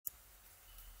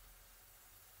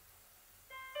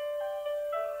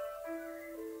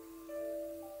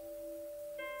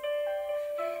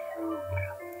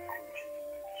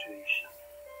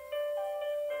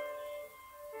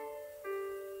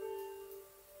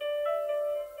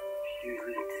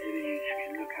Usually today you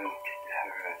can look out to the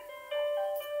horizon.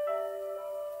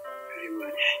 Pretty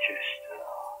much just,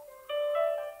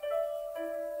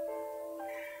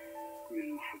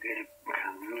 forget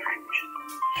about conversion to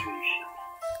the meditation.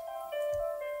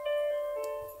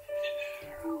 Just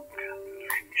from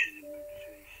conversion to the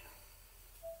meditation.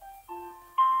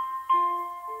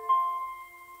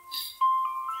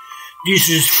 This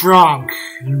is Frank,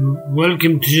 and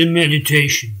welcome to the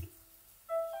meditation.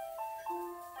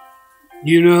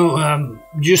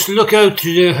 Just look out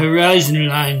to the horizon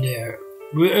line there,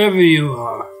 wherever you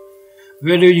are.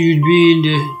 Whether you'd be in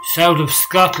the south of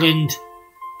Scotland,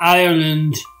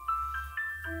 Ireland,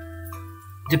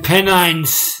 the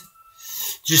Pennines,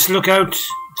 just look out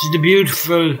to the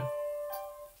beautiful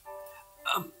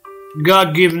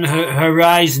God-given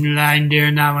horizon line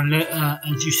there now, and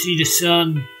as you see the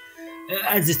sun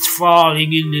as it's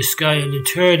falling in the sky on the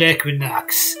third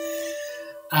equinox,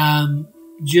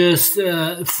 just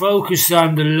focus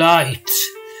on the light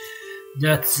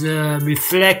that's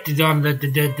reflected on the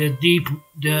deep,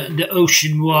 the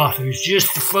ocean waters. Just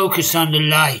focus on the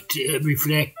light,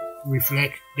 reflect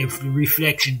the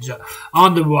reflections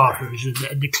on the waters,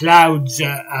 the clouds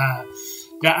that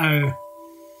are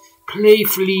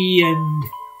playfully and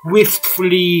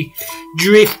wistfully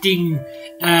drifting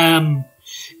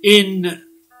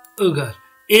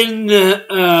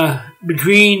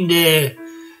between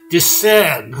the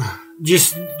sun,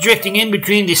 just drifting in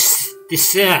between the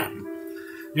sun.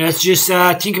 That's just,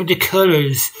 think of the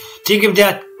colors. Think of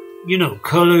that,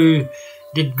 color,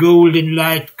 the golden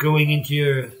light going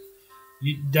into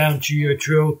down to your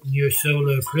throat and your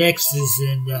solar plexus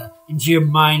and into your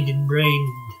mind and brain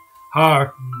and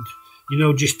heart,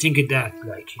 and, just think of that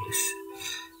like this.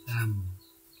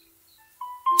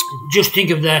 Just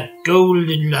think of that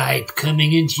golden light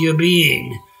coming into your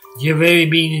being, your very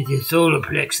being, into your solar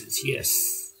plexus, yes.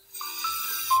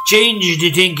 Change the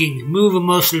thinking, move a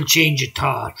muscle, change a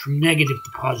thought from negative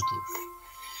to positive.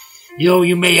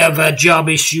 You may have job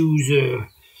issues or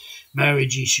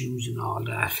marriage issues and all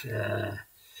that.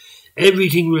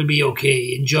 Everything will be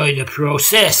okay. Enjoy the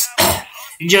process.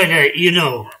 Enjoy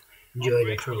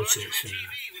the process.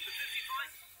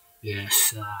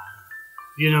 Yes.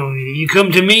 You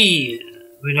come to me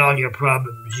with all your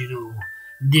problems,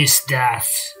 this, that.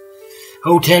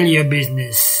 Hotel your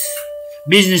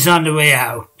business on the way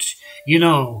out,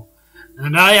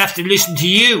 and I have to listen to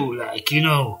you,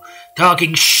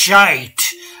 talking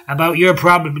shite about your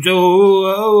problems.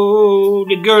 Oh,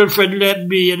 the girlfriend left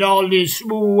me and all this.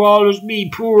 Oh, all is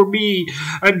me, poor me.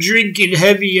 I'm drinking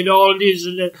heavy and all this,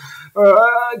 and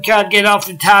I can't get off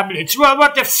the tablets. Well,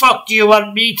 what the fuck do you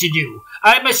want me to do?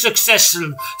 I'm a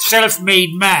successful,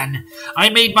 self-made man. I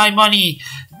made my money.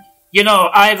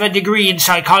 I have a degree in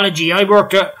psychology. I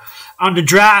worked on the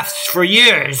drafts for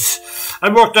years. I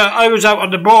was out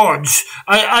on the boards.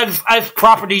 I've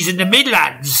properties in the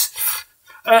Midlands.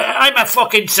 I'm a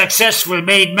fucking successful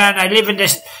made man. I live in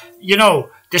this,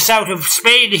 the south of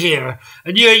Spain here.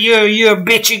 And you're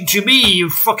bitching to me. You're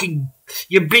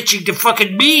bitching to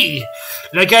fucking me.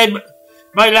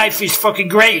 My life is fucking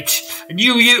great. And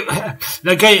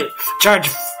I charge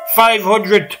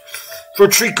 500 for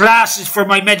 3 classes for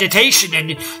my meditation,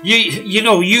 and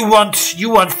you want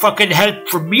fucking help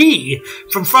from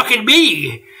fucking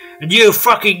me, and you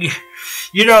fucking,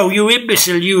 you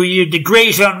imbecile, you the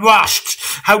great unwashed.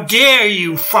 How dare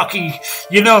you fucking,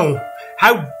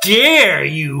 how dare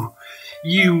you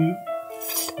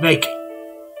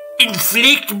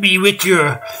inflict me with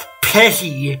your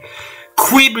petty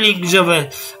quibblings of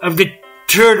the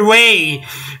third way.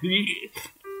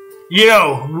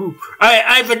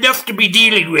 I've enough to be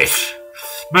dealing with.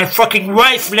 My fucking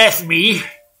wife left me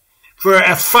for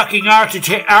a fucking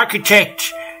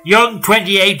architect, young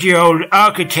 28-year-old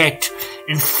architect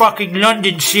in fucking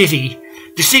London City.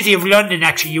 The City of London,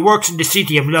 actually. He works in the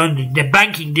City of London, the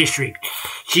banking district.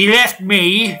 She left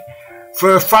me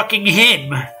for fucking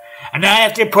him. And I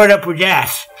have to put up with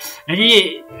that. And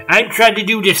I'm trying to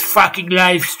do this fucking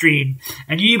live stream.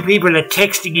 And you people are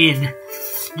texting in.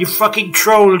 You fucking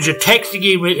trolls are texting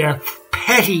in with your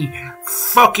petty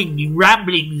fucking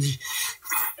ramblings,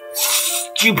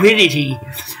 stupidity,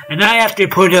 and I have to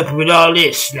put up with all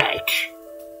this,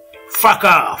 fuck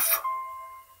off.